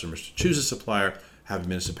individual customers to choose a supplier, have a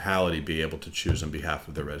municipality be able to choose on behalf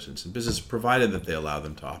of their residents and business, provided that they allow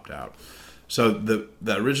them to opt out. So the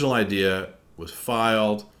original idea was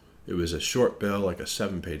filed. It was a short bill, like a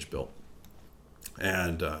 7-page bill.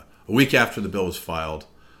 And a week after the bill was filed,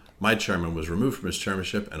 my chairman was removed from his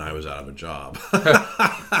chairmanship, and I was out of a job.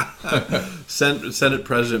 Senate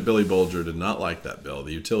President Billy Bolger did not like that bill.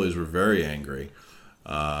 The utilities were very angry.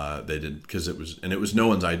 They did, because it was no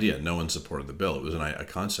one's idea. No one supported the bill. It was a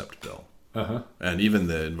concept bill. And even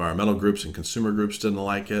the environmental groups and consumer groups didn't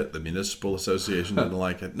like it. The municipal association didn't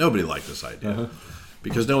like it. Nobody liked this idea.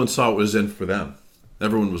 because no one saw what was in for them.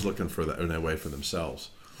 Everyone was looking for that in a way for themselves.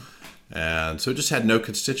 And so it just had no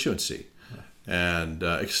constituency. And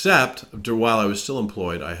except while I was still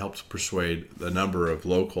employed, I helped persuade a number of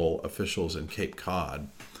local officials in Cape Cod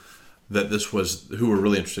that this was, who were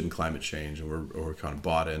really interested in climate change and were kind of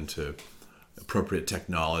bought into appropriate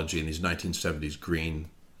technology and these 1970s green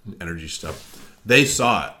energy stuff. They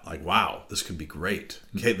saw it like, wow, this could be great.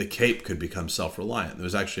 The Cape could become self-reliant. There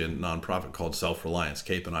was actually a nonprofit called Self-Reliance,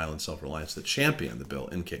 Cape and Island Self-Reliance, that championed the bill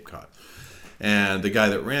in Cape Cod. And the guy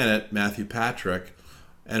that ran it, Matthew Patrick,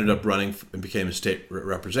 ended up running and became a state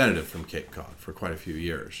representative from Cape Cod for quite a few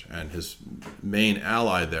years. And his main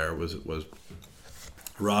ally there was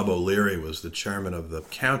Rob O'Leary, was the chairman of the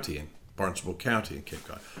county in Barnstable County in Cape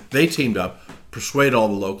Cod. They teamed up, persuaded all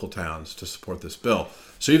the local towns to support this bill.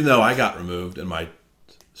 So even though I got removed and my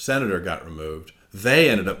senator got removed, they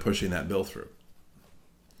ended up pushing that bill through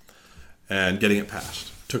and getting it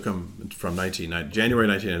passed. Took them from January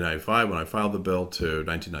 1995 when I filed the bill to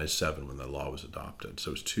 1997 when the law was adopted.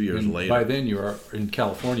 So it was 2 years later. By then you were in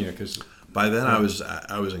California, because by then I was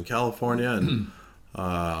in California, and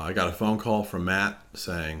I got a phone call from Matt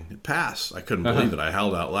saying it passed. I couldn't believe it. I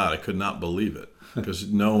howled out loud. I could not believe it because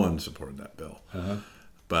no one supported that bill.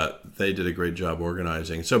 But they did a great job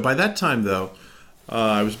organizing. So by that time, though,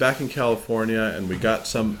 I was back in California, and we got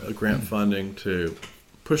some grant funding to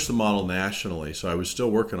push the model nationally. So I was still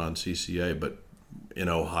working on CCA, but in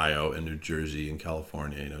Ohio and New Jersey and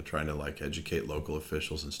California, trying to educate local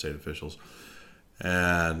officials and state officials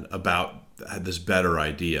and had this better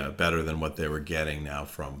idea, better than what they were getting now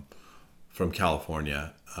from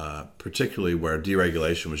California, particularly where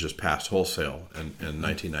deregulation was just passed wholesale in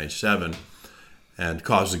 1997 and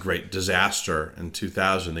caused a great disaster in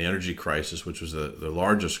 2000, the energy crisis, which was the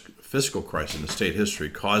largest fiscal crisis in the state history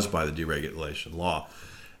caused by the deregulation law.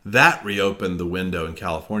 That reopened the window in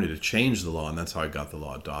California to change the law, and that's how I got the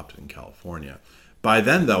law adopted in California. By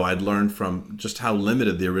then, though, I'd learned from just how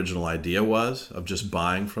limited the original idea was of just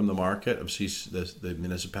buying from the market, of the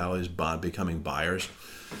municipalities becoming buyers,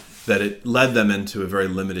 that it led them into a very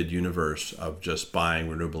limited universe of just buying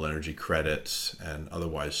renewable energy credits and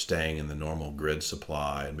otherwise staying in the normal grid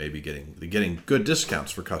supply and maybe getting good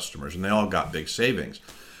discounts for customers, and they all got big savings.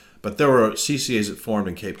 But there were CCAs that formed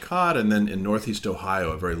in Cape Cod, and then in Northeast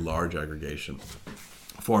Ohio, a very large aggregation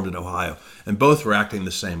formed in Ohio. And both were acting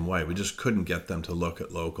the same way. We just couldn't get them to look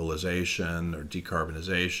at localization or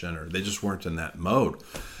decarbonization, or they just weren't in that mode.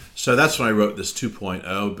 So that's when I wrote this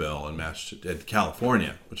 2.0 bill in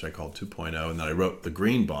California, which I called 2.0, and then I wrote the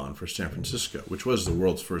green bond for San Francisco, which was the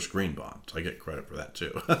world's first green bond. So I get credit for that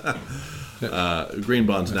too. Green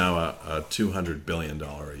bond's now a $200 billion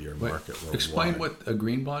a year market worldwide. Explain what a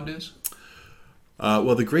green bond is.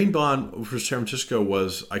 Well, the green bond for San Francisco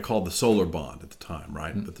was, I called the solar bond at the time,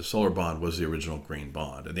 right? But the solar bond was the original green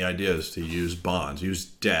bond. And the idea is to use bonds, use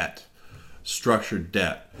debt, structured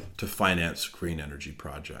debt to finance green energy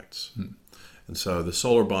projects. And so the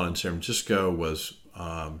solar bond in San Francisco was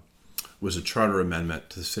a charter amendment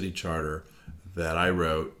to the city charter that I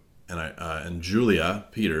wrote, and Julia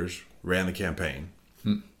Peters ran the campaign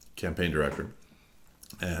director.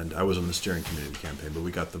 And I was on the steering committee of the campaign, but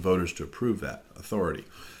we got the voters to approve that authority.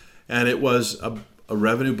 And it was a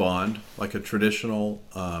revenue bond, like a traditional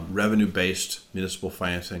revenue-based municipal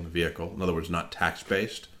financing vehicle. In other words, not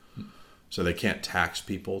tax-based. So they can't tax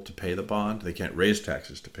people to pay the bond. They can't raise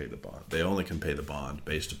taxes to pay the bond. They only can pay the bond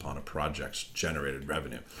based upon a project's generated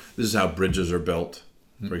revenue. This is how bridges are built.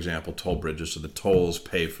 For example, toll bridges. So the tolls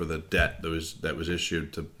pay for the debt that was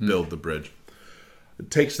issued to build the bridge. It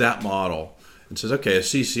takes that model and says, okay, a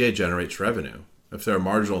CCA generates revenue. If there are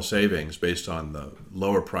marginal savings based on the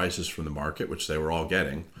lower prices from the market, which they were all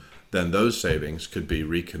getting, then those savings could be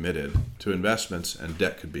recommitted to investments and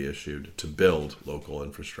debt could be issued to build local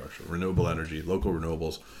infrastructure, renewable energy, local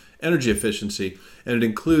renewables, energy efficiency, and it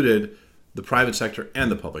included the private sector and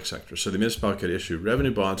the public sector. So the municipality could issue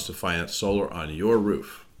revenue bonds to finance solar on your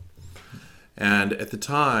roof. And at the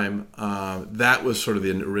time, that was sort of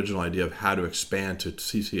the original idea of how to expand to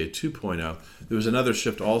CCA 2.0. There was another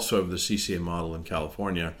shift also of the CCA model in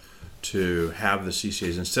California to have the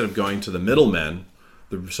CCAs, instead of going to the middlemen,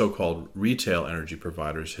 the so-called retail energy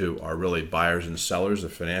providers, who are really buyers and sellers, the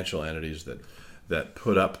financial entities that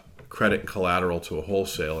put up credit and collateral to a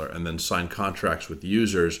wholesaler and then sign contracts with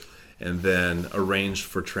users and then arrange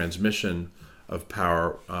for transmission of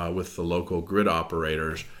power with the local grid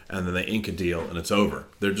operators, and then they ink a deal and it's over.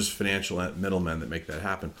 They're just financial middlemen that make that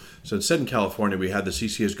happen. So instead in California, we had the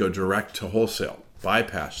CCAs go direct to wholesale,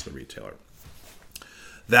 bypass the retailer.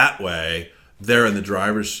 That way, they're in the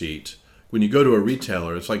driver's seat, when you go to a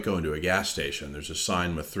retailer, it's like going to a gas station. There's a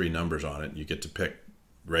sign with 3 numbers on it, and you get to pick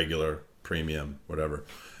regular, premium, whatever.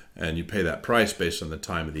 And you pay that price based on the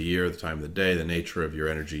time of the year, the time of the day, the nature of your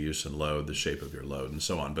energy use and load, the shape of your load, and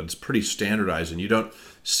so on. But it's pretty standardized, and you don't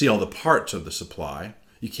see all the parts of the supply.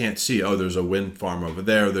 You can't see, oh, there's a wind farm over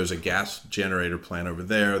there, there's a gas generator plant over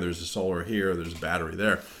there, there's a solar here, there's a battery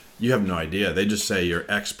there. You have no idea. They just say you're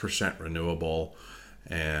X% renewable,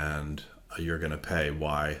 and you're going to pay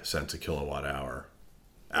Y cents a kilowatt hour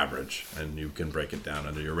average, and you can break it down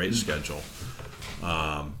under your rate schedule.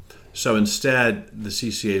 So instead, the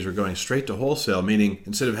CCAs are going straight to wholesale, meaning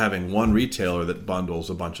instead of having one retailer that bundles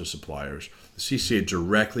a bunch of suppliers, the CCA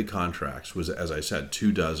directly contracts with, as I said,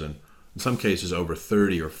 24, in some cases over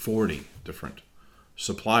 30 or 40 different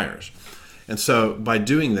suppliers. And so by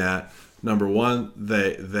doing that, number one,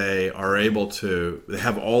 they are able to, they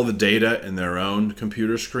have all the data in their own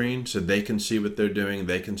computer screen, so they can see what they're doing.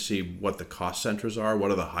 They can see what the cost centers are.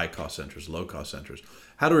 What are the high cost centers, low cost centers?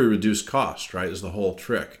 How do we reduce cost, right, is the whole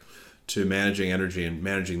trick to managing energy and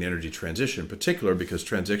managing the energy transition in particular, because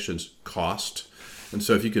transitions cost. And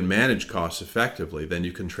so if you can manage costs effectively, then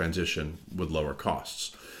you can transition with lower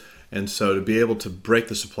costs. And so to be able to break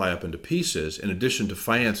the supply up into pieces, in addition to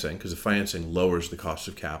financing, because the financing lowers the cost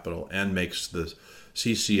of capital and makes the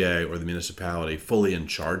CCA or the municipality fully in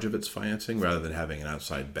charge of its financing rather than having an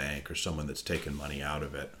outside bank or someone that's taken money out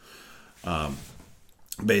of it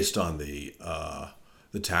based on the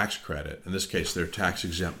tax credit. In this case, they're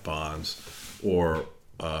tax-exempt bonds or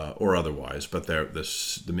otherwise, but the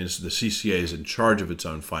CCA is in charge of its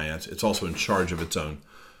own finance. It's also in charge of its own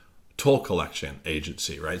toll collection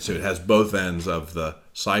agency, right? So it has both ends of the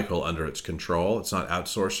cycle under its control. It's not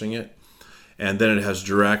outsourcing it. And then it has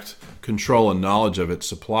direct control and knowledge of its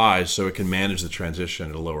supplies, so it can manage the transition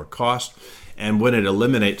at a lower cost. And when it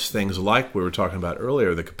eliminates things like we were talking about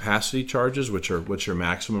earlier, the capacity charges, which are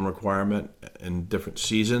maximum requirement in different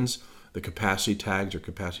seasons, the capacity tags or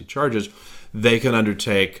capacity charges, they can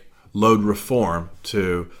undertake load reform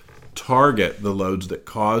to target the loads that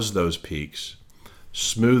cause those peaks,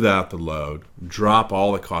 smooth out the load, drop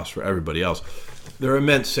all the costs for everybody else. There are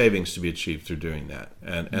immense savings to be achieved through doing that.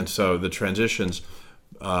 And so the transitions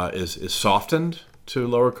is softened to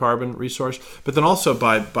lower carbon resource, but then also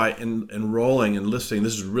by enrolling and listing,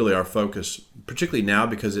 this is really our focus, particularly now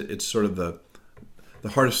because it's sort of the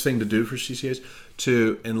hardest thing to do for CCAs,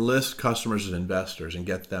 to enlist customers as investors and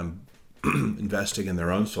get them investing in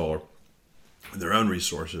their own solar, their own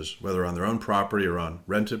resources, whether on their own property or on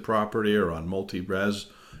rented property or on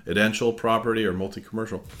multi-residential property or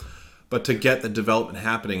multi-commercial. But to get the development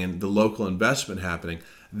happening and the local investment happening,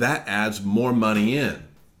 that adds more money in.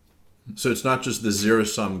 So it's not just the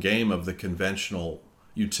zero-sum game of the conventional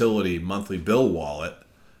utility monthly bill wallet.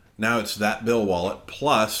 Now it's that bill wallet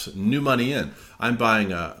plus new money in. I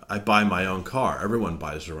buy my own car. Everyone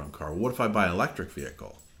buys their own car. What if I buy an electric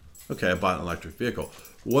vehicle? Okay, I bought an electric vehicle.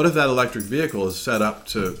 What if that electric vehicle is set up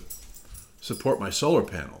to support my solar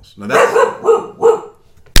panels? Now that's...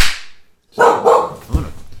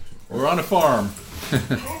 We're on a farm.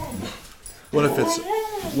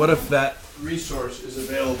 What if that resource is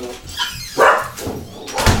available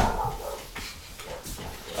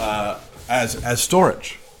as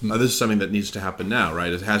storage? Now, this is something that needs to happen now,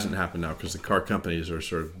 right? It hasn't happened now because the car companies are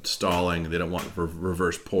sort of stalling. They don't want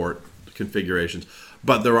reverse port configurations,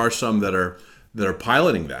 but there are some that are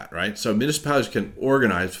piloting that, right? So municipalities can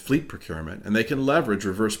organize fleet procurement and they can leverage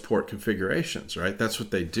reverse port configurations, right? That's what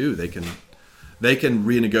they do. They can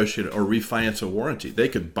renegotiate or refinance a warranty. They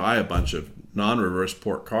could buy a bunch of non-reverse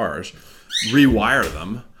port cars, rewire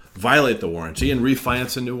them, violate the warranty, and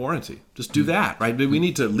refinance a new warranty. Just do that, right? We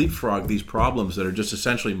need to leapfrog these problems that are just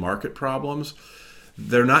essentially market problems.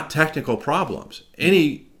 They're not technical problems.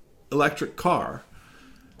 Any electric car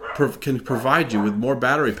can provide you with more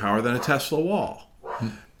battery power than a Tesla wall.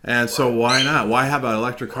 And so why not? Why have an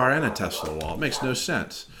electric car and a Tesla wall? It makes no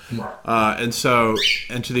sense. And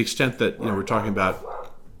to the extent that we're talking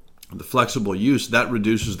about the flexible use, that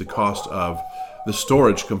reduces the cost of the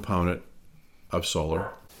storage component of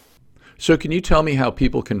solar. So can you tell me how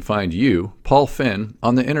people can find you, Paul Finn,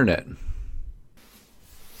 on the internet?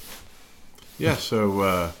 Yeah,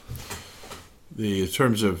 so in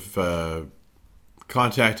terms of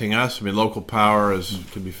contacting us, Local Power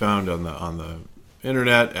can be found on the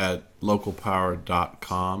internet at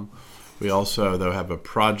localpower.com. We also, though, have a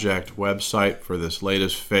project website for this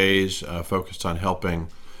latest phase focused on helping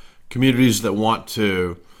communities that want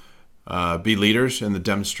to be leaders in the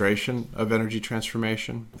demonstration of energy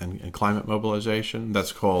transformation and climate mobilization.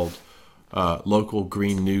 That's called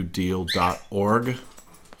localgreennewdeal.org.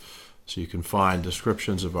 So you can find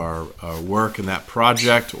descriptions of our work in that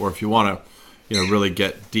project, or if you want to, really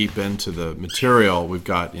get deep into the material, we've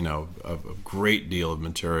got, a great deal of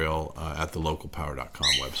material at the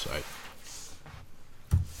localpower.com website.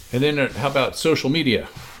 And then how about social media?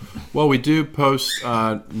 Well, we do post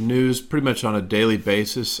news pretty much on a daily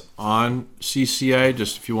basis on CCA.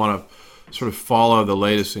 Just if you want to sort of follow the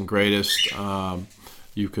latest and greatest,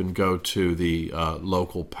 you can go to the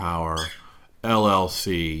Local Power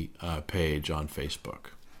LLC page on Facebook.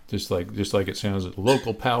 Just like it sounds,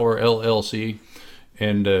 Local Power LLC,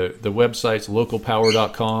 and the website's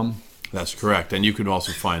localpower.com. That's correct, and you can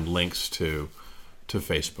also find links to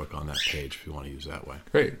Facebook on that page if you want to use that way.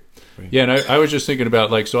 Great. Yeah, and I was just thinking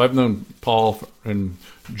about, so I've known Paul and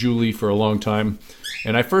Julie for a long time,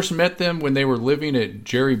 and I first met them when they were living at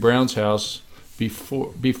Jerry Brown's house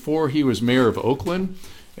before he was mayor of Oakland,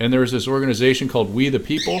 and there was this organization called We the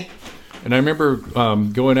People, and I remember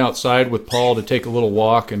going outside with Paul to take a little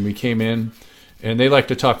walk, and we came in, and they like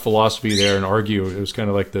to talk philosophy there and argue. It was kind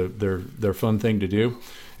of like their fun thing to do,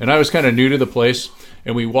 and I was kind of new to the place,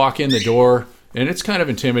 and we walk in the door. And it's kind of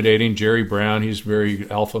intimidating. Jerry Brown, he's very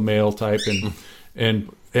alpha male type,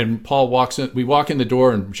 and Paul walks in. We walk in the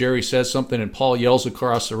door, and Jerry says something, and Paul yells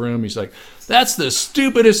across the room. He's like, "That's the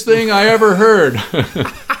stupidest thing I ever heard."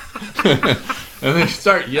 And they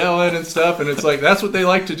start yelling and stuff, and it's like that's what they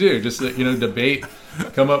like to do, just debate,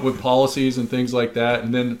 come up with policies and things like that.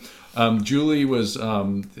 And then Julie was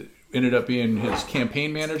ended up being his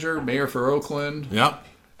campaign manager, mayor for Oakland. Yep.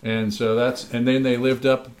 And so and then they lived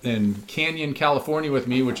up in Canyon, California with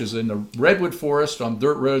me, which is in the redwood forest on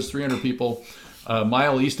dirt roads, 300 people, a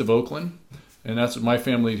mile east of Oakland. And that's my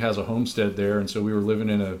family has a homestead there. And so we were living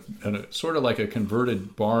in a sort of like a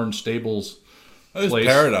converted barn stables place. It was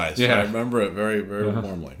paradise. Yeah. I remember it very, very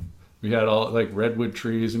warmly. We had all redwood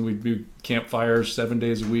trees, and we'd do campfires 7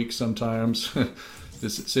 days a week sometimes.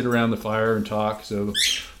 Just sit around the fire and talk. So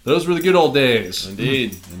those were the good old days.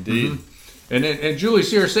 Indeed. Mm-hmm. And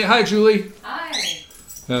Julie's here. Say hi, Julie. Hi.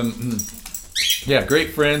 Yeah,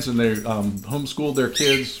 great friends, and they homeschooled their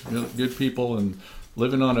kids. Really good people, and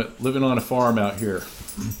living on a farm out here.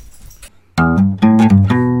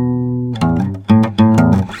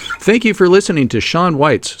 Thank you for listening to Shaun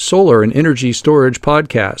White's Solar and Energy Storage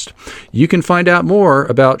Podcast. You can find out more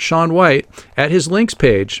about Shaun White at his links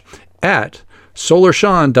page at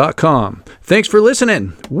solarshaun.com. Thanks for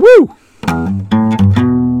listening. Woo!